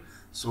here.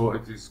 So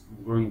it is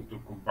going to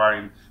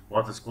combine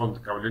what is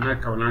called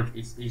kaolinite. Kaolinite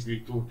is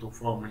easily to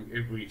forming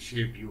every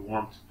shape you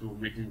want to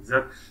making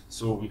that.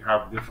 So we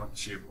have different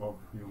shape of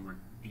human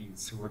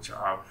beings which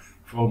are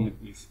formed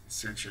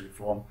essentially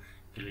from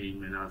clay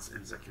minerals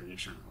in the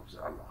creation of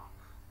the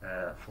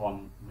Allah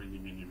from many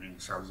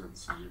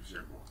thousands years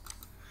ago.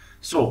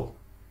 So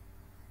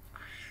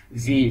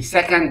the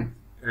second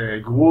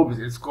group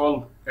is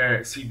called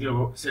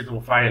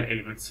siderophile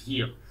elements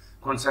here,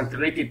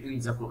 concentrated in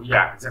the core.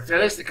 Yeah, the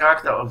first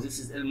character of this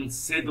is element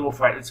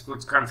siderophile. It's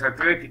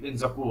concentrated in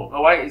the core.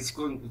 Why it's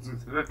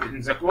concentrated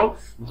in the core?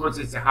 Because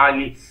it's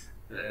highly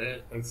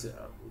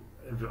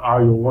if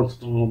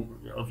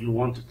you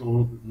want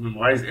to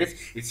memorize it,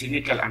 it's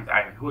nickel and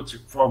iron which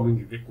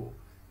forming the core.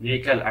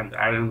 Nickel and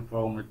iron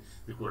forming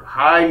the core.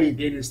 Highly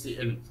density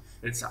element.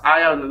 It's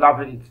iron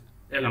loving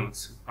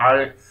elements.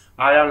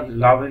 Iron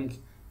loving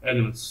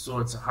elements. So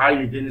it's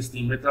highly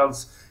density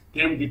metals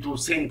tend to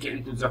sink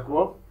into the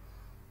core.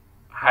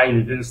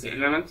 Highly density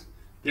element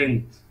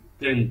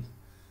tend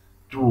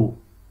to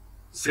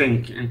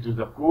sink into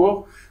the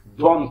core.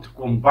 Don't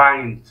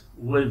combine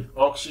with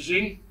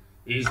oxygen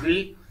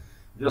easily.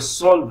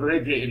 Dissolve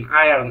ready in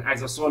iron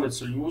as a solid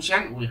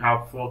solution. We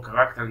have 4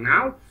 characters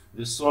now.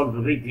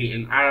 Dissolve ready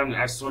in iron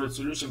as solid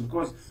solution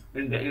because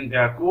in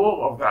the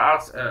core of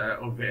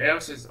the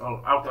earth is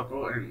or outer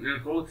core and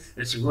inner core,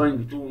 it's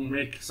going to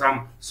make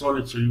some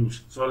solid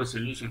solution. Solid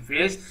solution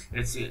phase.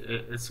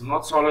 It's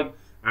not solid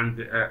and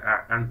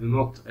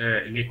not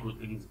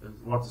liquid in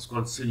what is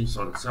called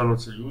semi-solid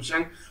solid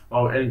solution,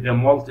 or in the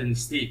molten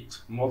state.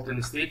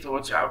 Molten state,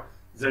 which are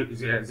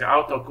the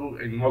outer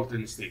core in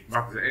molten state,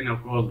 but the inner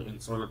core in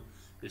solid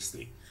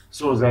state.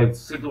 So the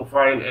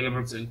pseudophile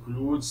elements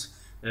includes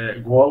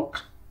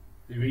gold,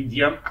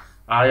 iridium,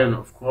 iron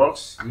of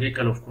course,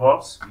 nickel of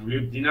course,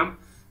 molybdenum,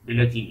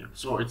 platinum.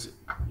 So it's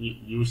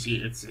you see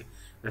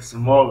it's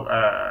more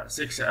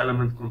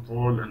 6-element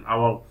control in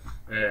our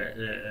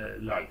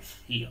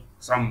life here.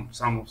 Some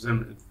of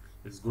them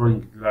is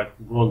going like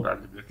gold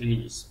and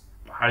platinum is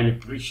highly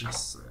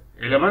precious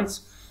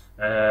elements,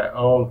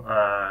 or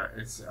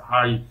it's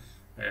high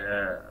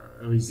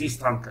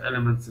resistant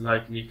elements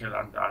like nickel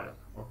and iron.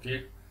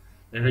 Okay,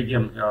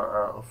 iridium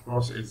of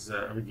course is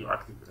a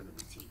radioactive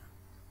element here.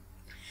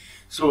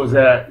 So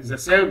the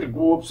third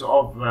groups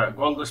of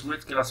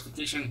Goldschmidt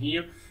classification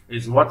here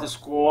is what is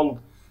called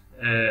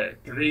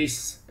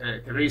trace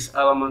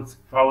element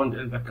found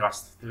in the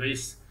crust.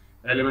 Trace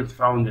element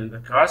found in the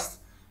crust.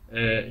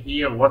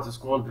 Here what is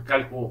called the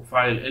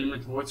chalcophile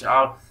element, which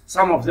are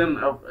some of them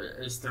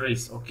is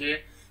trace,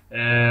 okay,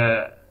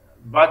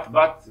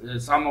 but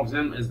some of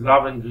them is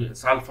loving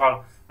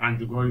sulfur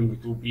and going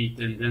to be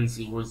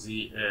tendency with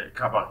the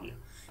copper here.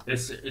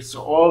 It's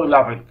ore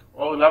loving.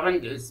 Ore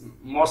loving is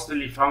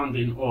mostly found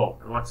in ore,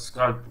 what's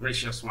called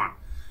precious one,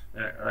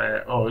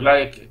 or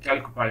like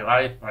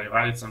chalcopyrite,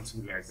 pyrite,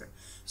 something like that.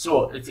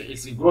 So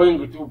it's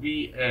going to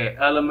be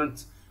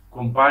element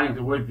combined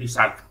with the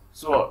sulfur.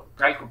 So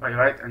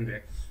chalcopyrite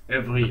and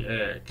every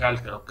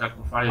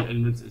chalcophile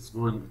element is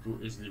going to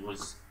easily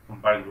was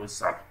combined with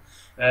sulfur.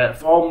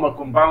 Form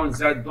compounds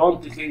that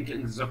don't think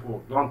in the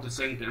core, don't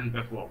think in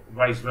the core,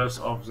 vice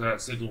versa of the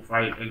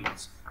pseudophile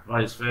elements,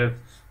 vice versa,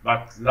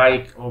 but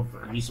like of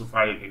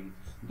mesophile element,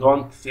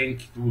 don't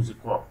think to the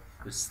core,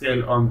 it's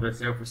still on the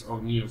surface or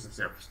near the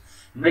surface.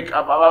 Make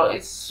up about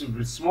it's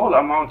a small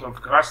amount of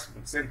crust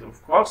percent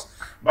of course,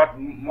 but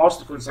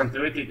most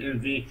concentrated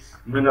in the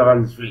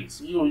mineral veins.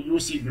 You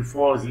see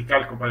before the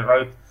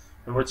chalcopyrite,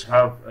 which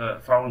have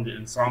found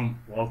in some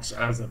rocks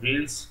as a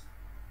veins.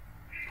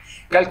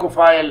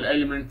 Chalcophile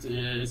element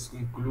is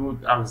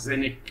include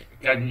arsenic,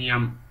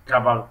 cadmium,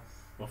 copper,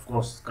 of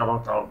course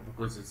copper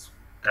because it's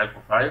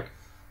chalcophile,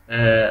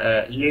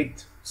 lead,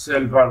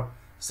 silver,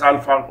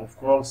 sulfur, of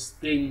course,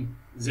 tin,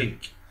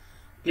 zinc.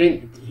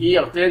 Tin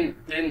here, tin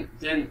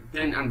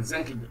and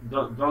zinc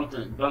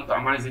don't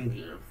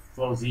amazing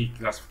for the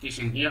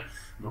classification here,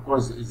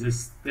 because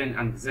this tin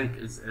and zinc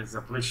is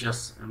a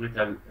precious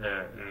metal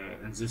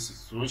in this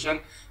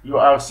situation. You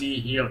are see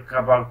here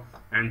copper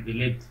and the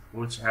lead,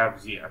 which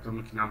have the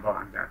atomic number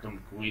and the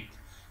atomic weight,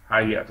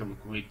 highly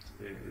atomic weight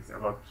is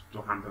about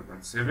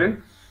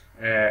 207.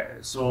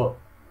 So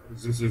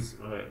this is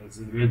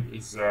the lead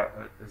is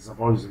a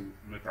poison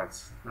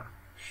metals.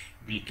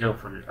 Be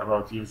careful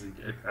about using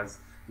it as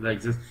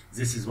like this.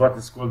 This is what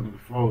is called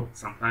before.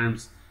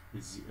 Sometimes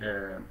is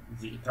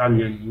the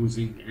Italian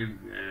using in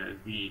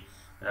the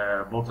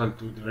bottle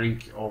to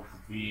drink of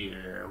the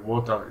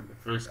water in the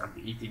first and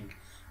eating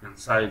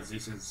inside.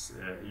 This is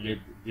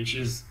lead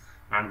dishes,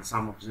 and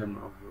some of them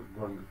are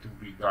going to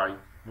be die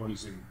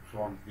poison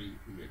from the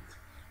lead.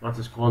 What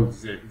is called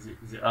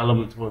the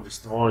element will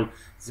destroy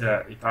the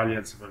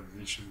Italian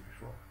civilization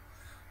before.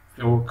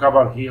 So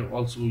copper here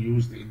also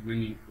used in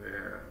many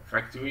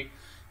factory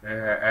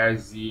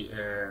as the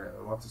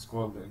what is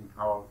called in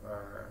our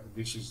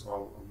dishes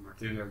or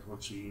materials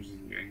which you're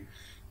using in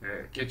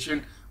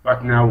kitchen.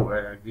 But now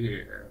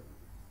the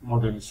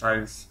modern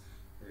science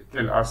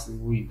tell us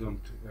we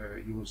don't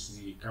use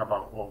the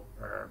copper or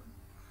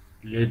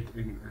lead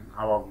in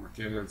our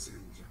materials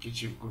in the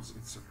kitchen because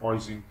it's a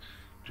poison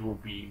to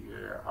be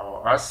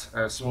our us.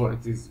 So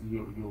it is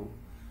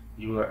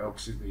your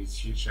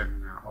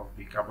oxidation of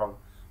the copper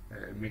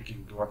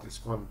making what is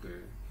called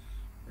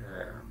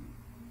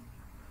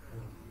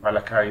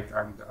malachite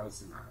and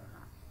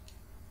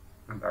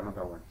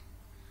another one,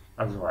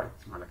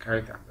 azurite.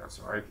 Malachite and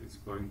azurite is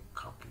going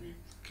complete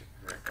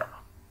copper.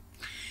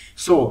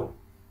 So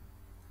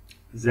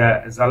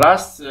the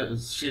last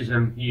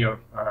section here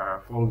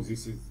for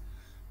this is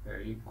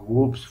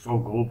group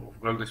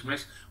of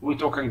Goldschmidt. We're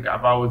talking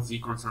about the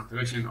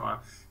concentration of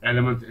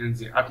element in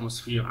the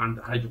atmosphere and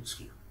the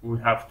hydrosphere. We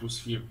have two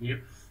spheres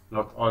here,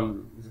 not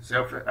on the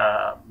surface,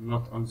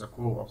 not on the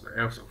core of the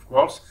Earth, of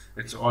course.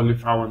 It's only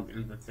found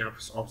in the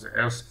surface of the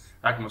Earth,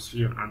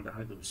 atmosphere and the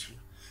hydrosphere.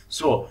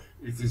 So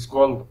it is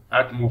called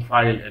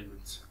atmophile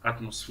elements,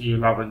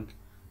 atmosphere-loving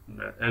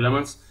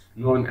elements,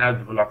 known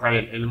as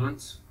volatile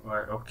elements,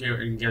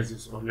 occur in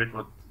gaseous or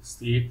liquid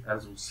state,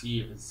 as we see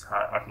is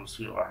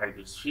atmosphere or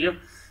hydrosphere,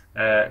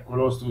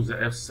 close to the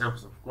Earth's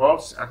surface, of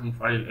course.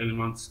 Atmophile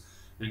elements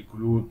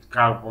include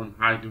carbon,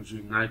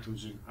 hydrogen,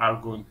 nitrogen,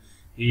 argon,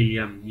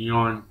 helium,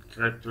 neon,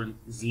 krypton,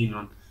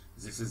 xenon.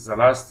 This is the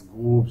last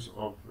groups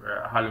of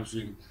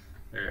halogen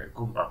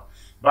compound.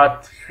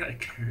 But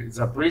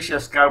the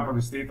precious carbon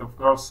state, of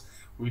course,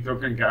 we're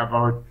talking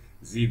about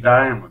the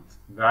diamond.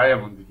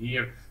 Diamond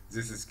here,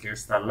 this is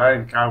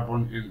crystalline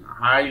carbon in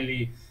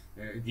highly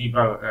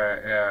deeper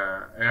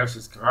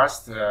Earth's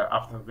crust.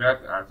 After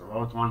that, at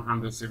about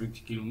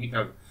 170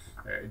 kilometer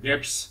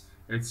depths,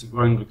 it's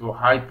going to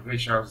high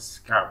pressure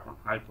carbon.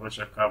 High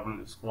pressure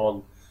carbon is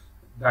called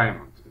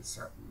diamond. It's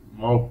a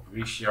more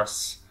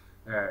precious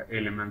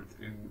element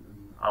in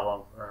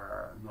our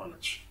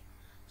knowledge.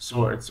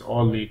 So it's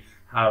only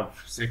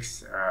have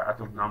 6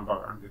 atom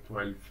number and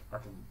 12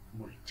 atom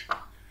moiety.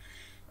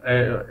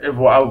 If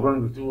we are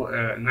going to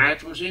do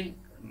nitrogen,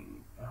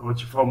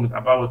 which formed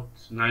about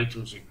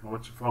nitrogen,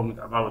 which formed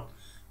about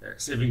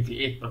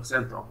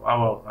 78% of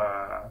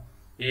our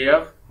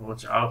air,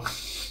 which are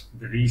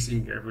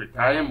breathing every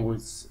time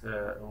with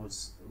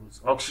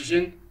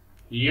oxygen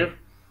here,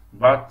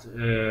 but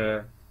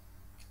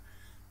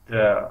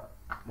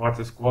what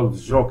is called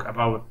joke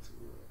about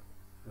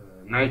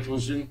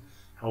nitrogen,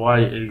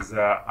 why is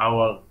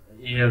our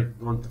air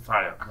don't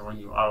fire when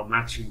you are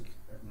matching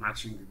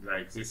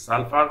like this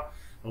sulfur?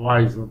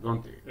 Why is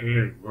don't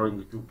air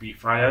going to be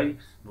firing?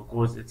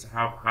 Because it's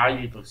have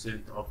high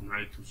percent of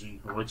nitrogen,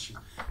 which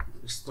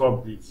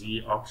stop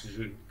the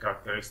oxygen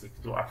characteristic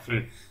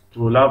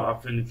to love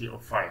affinity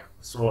of fire.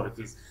 So it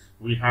is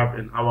we have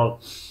in our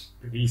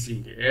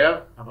breathing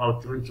air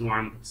about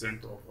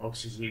 21% of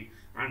oxygen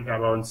and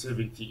around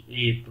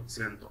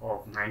 78%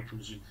 of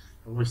nitrogen,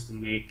 which to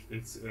make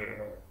it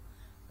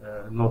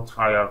not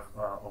fire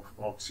of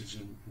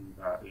oxygen in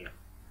the air.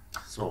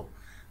 So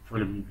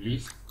follow me,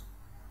 please.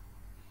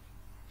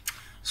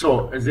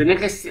 So the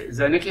next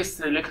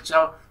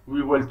lecture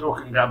we will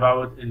talking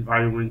about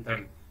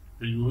environmental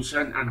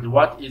pollution and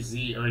what is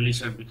the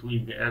relation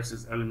between the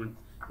Earth's elements,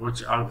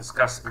 which are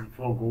discussed in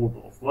 4 groups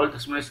of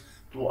Goldschmidt,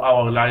 to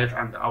our life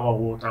and our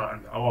water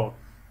and our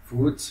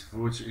foods,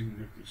 which in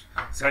nutrition.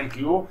 Thank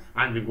you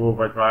and go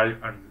bye bye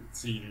and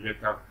see you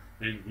later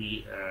in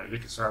the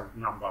lecture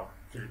number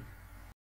 3.